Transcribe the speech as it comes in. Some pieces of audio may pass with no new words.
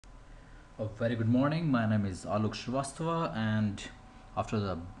A very good morning. My name is Alok Srivastava, and after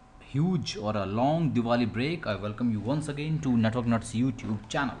the huge or a long Diwali break, I welcome you once again to Networknuts YouTube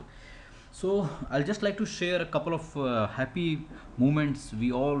channel. So, I'll just like to share a couple of happy moments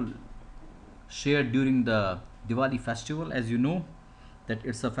we all shared during the Diwali festival. As you know, that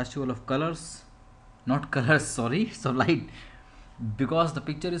it's a festival of colors, not colors. Sorry, so light, because the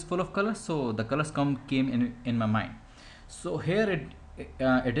picture is full of colors. So the colors came in my mind. So here it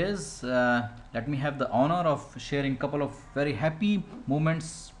is. Let me have the honor of sharing couple of very happy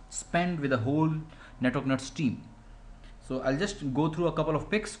moments spent with the whole Networknuts team. So I'll just go through a couple of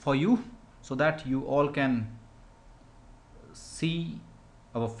pics for you so that you all can see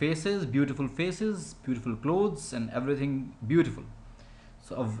our faces, beautiful clothes, and everything beautiful.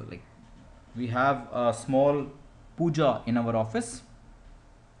 So like we have a small puja in our office.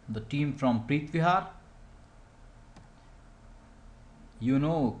 The team from Preet Vihar, you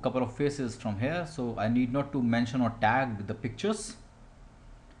know, couple of faces from here, so I need not to mention or tag with the pictures.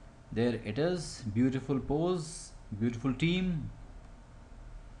 There it is, beautiful pose, beautiful team,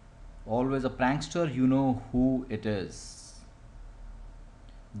 always a prankster, you know who it is.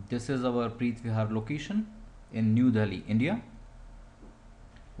 This is our Preet Vihar location in New Delhi, India.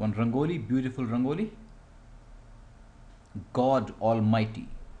 One rangoli, beautiful rangoli. God Almighty.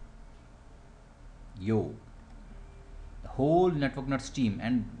 Yo, the whole Networknuts team,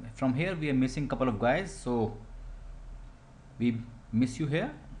 and from here we are missing couple of guys, so we miss you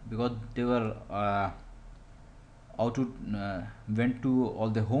here because they were out to went to all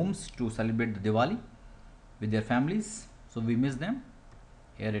the homes to celebrate the Diwali with their families, so we miss them.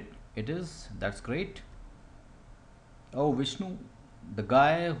 Here it is. That's great. Oh, Vishnu, the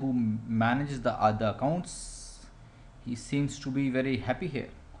guy who manages the accounts, he seems to be very happy here.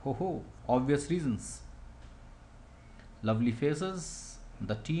 Ho ho, obvious reasons. Lovely faces,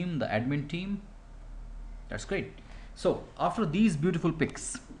 the team, the admin team. That's great. So after these beautiful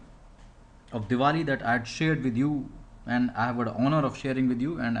pics of Diwali that I had shared with you, and I have got the honor of sharing with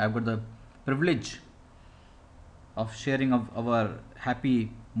you, and I've got the privilege of sharing of our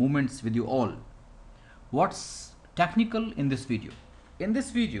happy moments with you all. What's technical in this video? In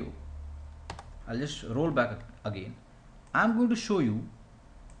this video, I'll just roll back again. I'm going to show you,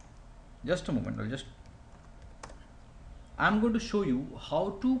 just a moment, I'm going to show you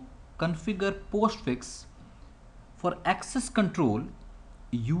how to configure Postfix for access control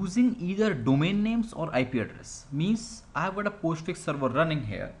using either domain names or IP address. Means I have got a Postfix server running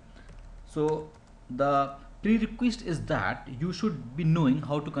here. So the prerequisite is that you should be knowing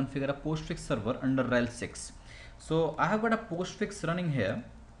how to configure a Postfix server under RHEL 6. So I have got a Postfix running here,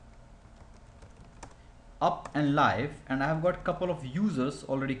 up and live, and I have got couple of users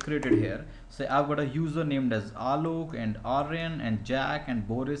already created here. So I've got a user named as Alok and Aryan and Jack and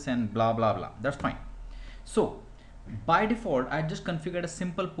Boris and blah blah blah. That's fine. So by default I just configured a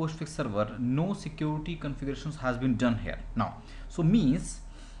simple Postfix server. No security configurations has been done here now. So means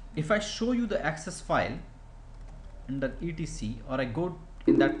if I show you the access file under etc, or I go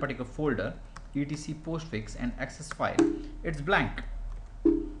in that particular folder etc Postfix and access file, it's blank.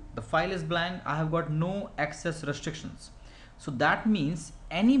 The file is blank. I have got no access restrictions. So that means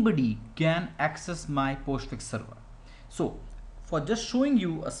anybody can access my Postfix server. So for just showing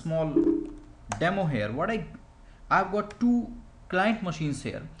you a small demo here, I've got two client machines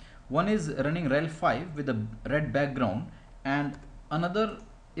here. One is running RHEL 5 with a red background, and another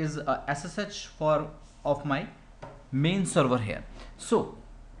is a SSH of my main server here. So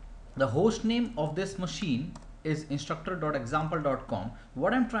the host name of this machine is instructor.example.com.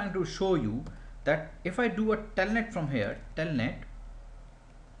 What I'm trying to show you, that if I do a telnet from here, telnet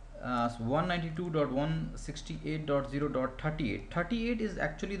 192.168.0.38, 38 is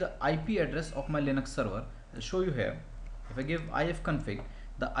actually the IP address of my Linux server. I'll show you here. If I give ifconfig,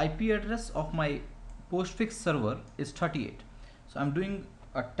 the IP address of my Postfix server is 38. So I'm doing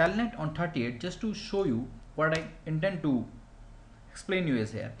a telnet on 38 just to show you what I intend to explain you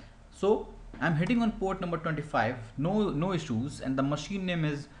is here. So I'm hitting on port number 25, no issues, and the machine name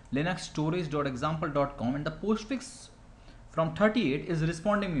is linuxstorage.example.com, and the Postfix from 38 is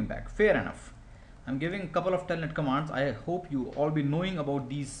responding me back. Fair enough. I'm giving a couple of telnet commands. I hope you all be knowing about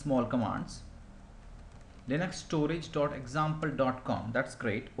these small commands. linuxstorage.example.com, that's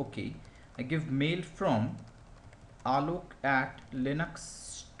great. Okay, I give mail from alok at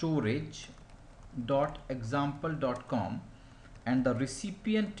linuxstorage.example.com, and the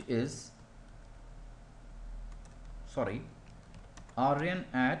recipient is Aryan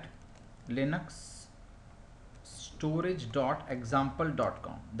at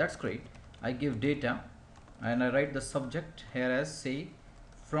linuxstorage.example.com. That's great. I give data and I write the subject here as say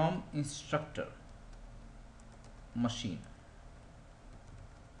from instructor machine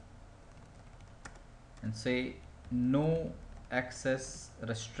and say no access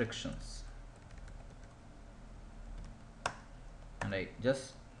restrictions, and I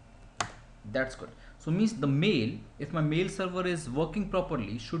just, that's good. So means the mail, if my mail server is working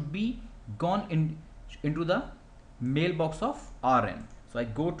properly, should be gone into the mailbox of RN. So I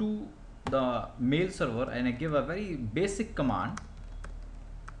go to the mail server and I give a very basic command.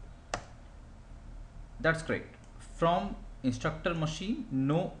 That's great. From instructor machine,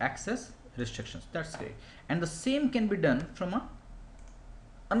 no access restrictions. That's great. And the same can be done from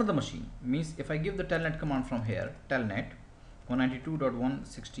another machine. Means if I give the telnet command from here, telnet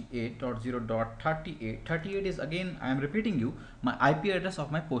 192.168.0.38. 38 is, again I am repeating you, my IP address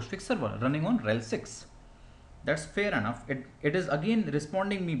of my Postfix server running on rel 6. That's fair enough. It is again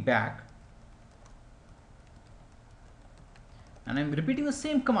responding me back, and I'm repeating the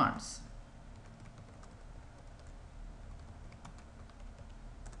same commands.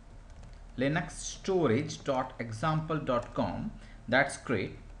 Linux storage.example.com. That's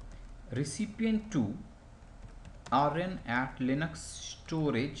great. Recipient to rn at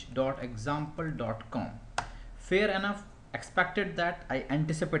linuxstorage.example.com. Fair enough. Expected that. I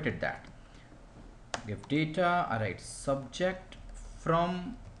anticipated that. Give data. Alright. Subject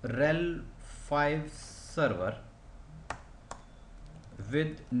from rel 5 server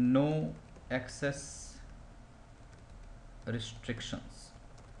with no access restrictions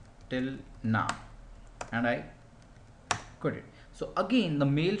till now, and I quit it. So again the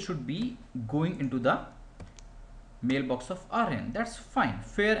mail should be going into the mailbox of RN. That's fine,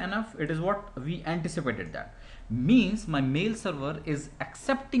 fair enough. It is what we anticipated. That means my mail server is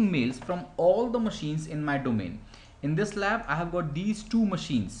accepting mails from all the machines in my domain. In this lab I have got these two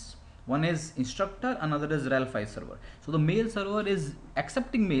machines, one is instructor, another is rel 5 server. So the mail server is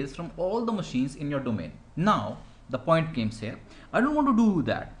accepting mails from all the machines in your domain. Now the point comes here, I don't want to do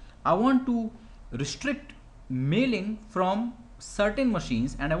that. I want to restrict mailing from certain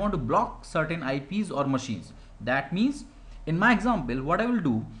machines and I want to block certain IPs or machines. That means in my example what I will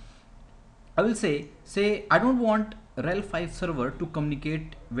do, I will say I don't want rel 5 server to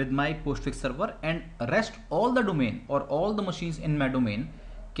communicate with my Postfix server, and rest all the domain or all the machines in my domain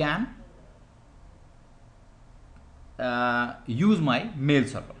can use my mail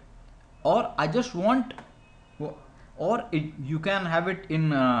server. Or I just want, or you can have it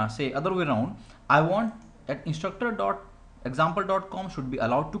in say other way around. I want that instructor.example.com should be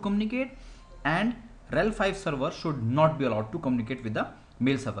allowed to communicate and rel 5 server should not be allowed to communicate with the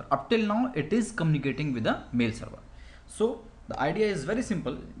mail server. Up till now it is communicating with the mail server. So the idea is very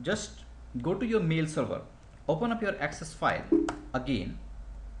simple. Just go to your mail server, open up your access file again,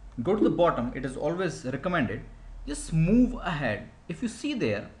 go to the bottom. It is always recommended, just move ahead. If you see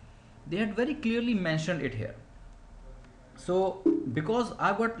there, they had very clearly mentioned it here. So because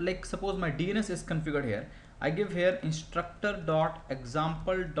I've got, like, suppose my DNS is configured here, I give here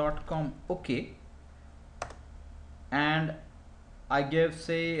instructor.example.com okay, and I give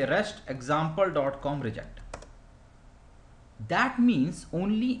say rest example.com reject. That means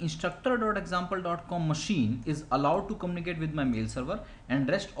only instructor.example.com machine is allowed to communicate with my mail server, and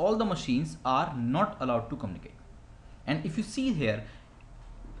rest all the machines are not allowed to communicate. And if you see here,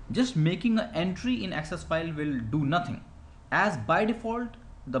 just making an entry in access file will do nothing, as by default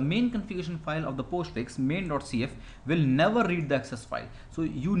the main configuration file of the Postfix main.cf will never read the access file. So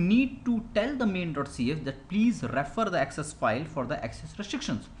you need to tell the main.cf that please refer the access file for the access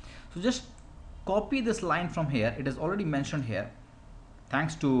restrictions. So just copy this line from here. It is already mentioned here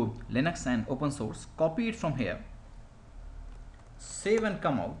thanks to Linux and open source. Copy it from here, save and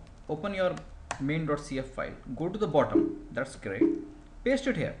come out, open your main.cf file, go to the bottom. That's great. Paste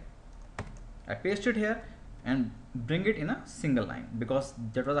it here. I paste it here and bring it in a single line because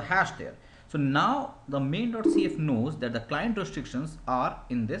there was a hash there. So now the main.cf knows that the client restrictions are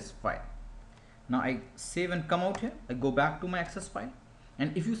in this file. Now I save and come out here. I go back to my access file,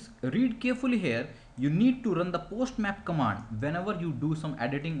 and if you read carefully here, you need to run the postmap command whenever you do some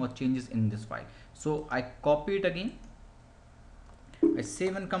editing or changes in this file. So I copy it again, I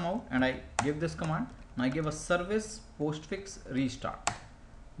save and come out, and I give this command. Now I give a service postfix restart.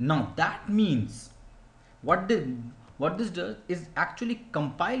 Now that means what this does is actually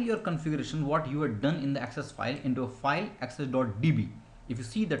compile your configuration, what you had done in the access file, into a file access.db. If you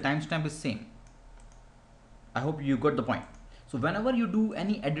see, the timestamp is same. I hope you got the point. So whenever you do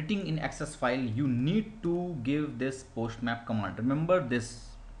any editing in access file, you need to give this postmap command. Remember this,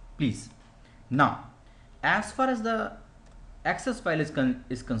 please. Now, as far as the access file is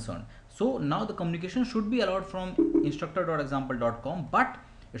concerned, so now the communication should be allowed from instructor.example.com, but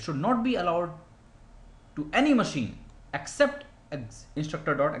It should not be allowed to any machine except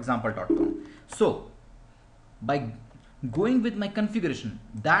instructor.example.com. So by going with my configuration,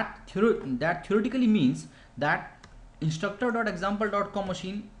 that theoretically means that instructor.example.com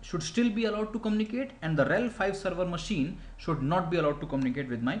machine should still be allowed to communicate, and the rel 5 server machine should not be allowed to communicate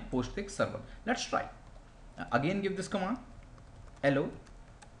with my Postfix server. Let's try. Again give this command, hello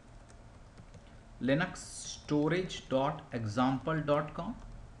linux storage.example.com,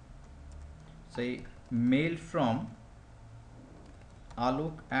 say mail from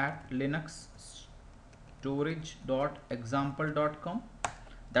alok at linux storage.example.com.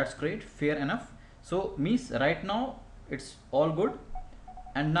 That's great, fair enough. So means right now it's all good,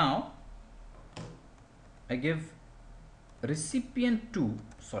 and now I give recipient to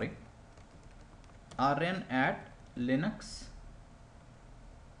rn at linux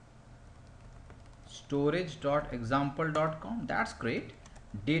storage.example.com. That's great.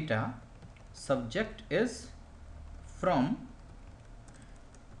 Data subject is from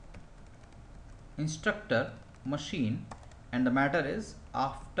instructor machine, and the matter is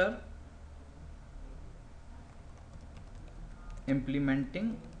after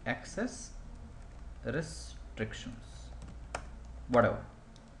implementing access restrictions, whatever.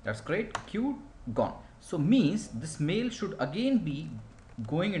 That's great. Queue gone. So means this mail should again be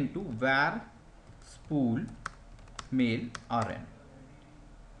going into var spool mail rn.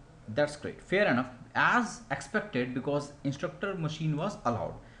 That's great, fair enough, as expected, because instructor machine was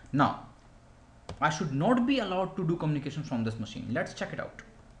allowed. Now I should not be allowed to do communication from this machine. Let's check it out.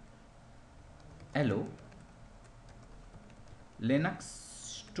 Hello linux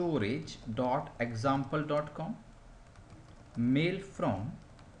storage.example.com, mail from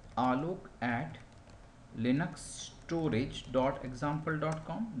alok at linux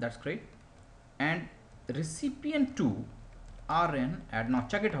storage.example.com. That's great. And recipient to rn at, now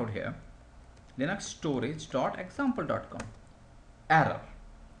check it out here, linux storage.example.com. Error,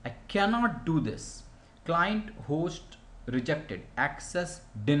 I cannot do this. Client host rejected, access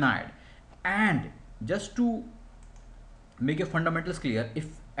denied. And just to make your fundamentals clear, if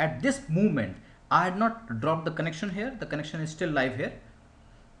at this moment I had not dropped the connection here, the connection is still live here.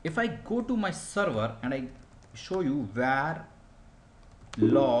 If I go to my server and I show you var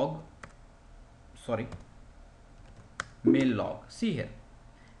log, mail log, see here,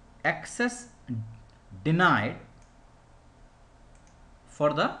 access denied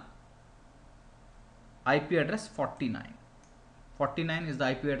for the IP address 49. 49 is the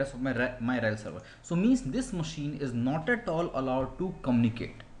IP address of my rel server. So means this machine is not at all allowed to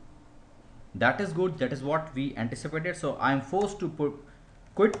communicate. That is good. That is what we anticipated. So I am forced to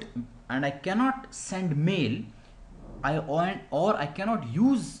quit, and I cannot send mail. Or I cannot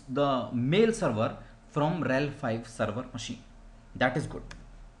use the mail server from rel 5 server machine. That is good.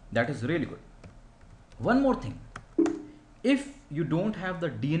 That is really good. One more thing. If you don't have the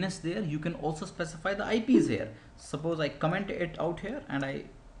DNS there, you can also specify the IPs here. Suppose I comment it out here and I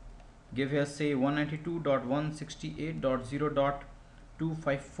give here, say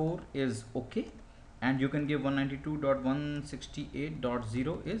 192.168.0.254 is okay, and you can give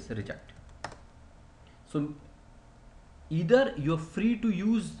 192.168.0 is reject. So either you're free to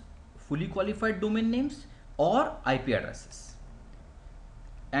use fully qualified domain names or IP addresses,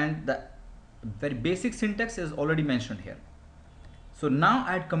 and the very basic syntax is already mentioned here. So now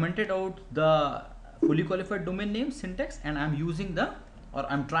I had commented out the fully qualified domain name syntax, and I'm using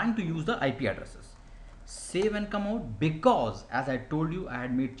I'm trying to use the IP addresses. Save and come out, because as I told you, I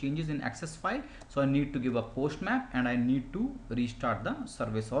had made changes in access file, so I need to give a post map and I need to restart the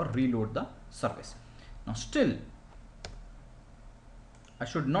service or reload the service. Now still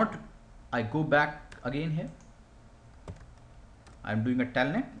I go back again here. I'm doing a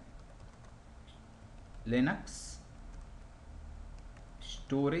telnet linux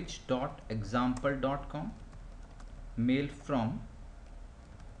storage.example.com, mail from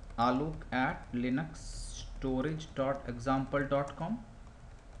alok at linux storage.example.com,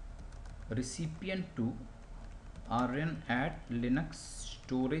 recipient to rn at linux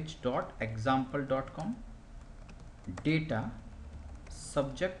storage.example.com, data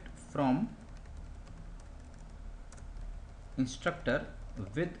subject from instructor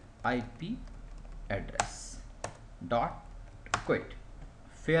with IP address dot quit.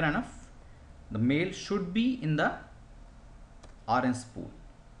 Fair enough. The mail should be in the RN spool.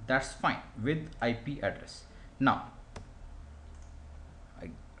 That's fine, with IP address. Now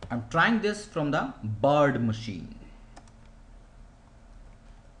I'm trying this from the bird machine.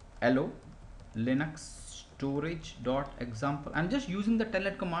 Hello linux storage.example. I'm just using the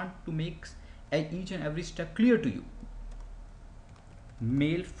telnet command to make each and every step clear to you.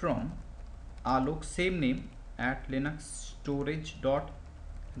 mail from Alok, same name, at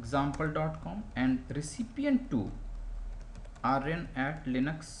linuxstorage.example.com, and recipient to rn at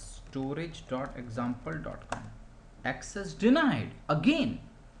linuxstorage.example.com. Access denied again.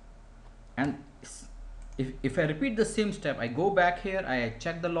 And if I repeat the same step, I go back here, I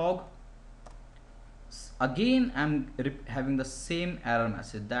check the log, again I'm having the same error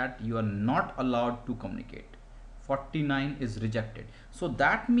message that you are not allowed to communicate. 49 is rejected. So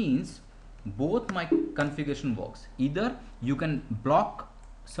that means both my configuration works. Either you can block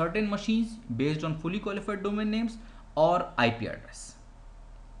certain machines based on fully qualified domain names or IP address.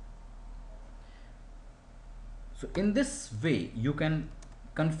 So in this way you can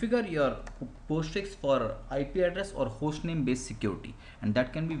configure your Postfix for IP address or hostname based security, and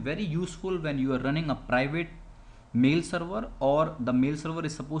that can be very useful when you are running a private mail server or the mail server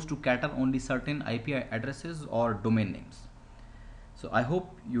is supposed to cater only certain IP addresses or domain names. So I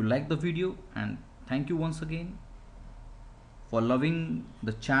hope you like the video, and thank you once again for loving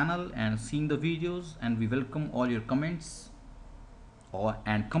the channel and seeing the videos, and we welcome all your comments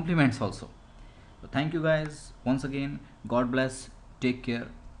and compliments also. So thank you guys once again. God bless. Take care.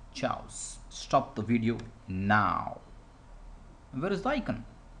 Ciao. Stop the video now. Where is the icon?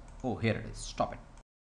 Oh, here it is. Stop it.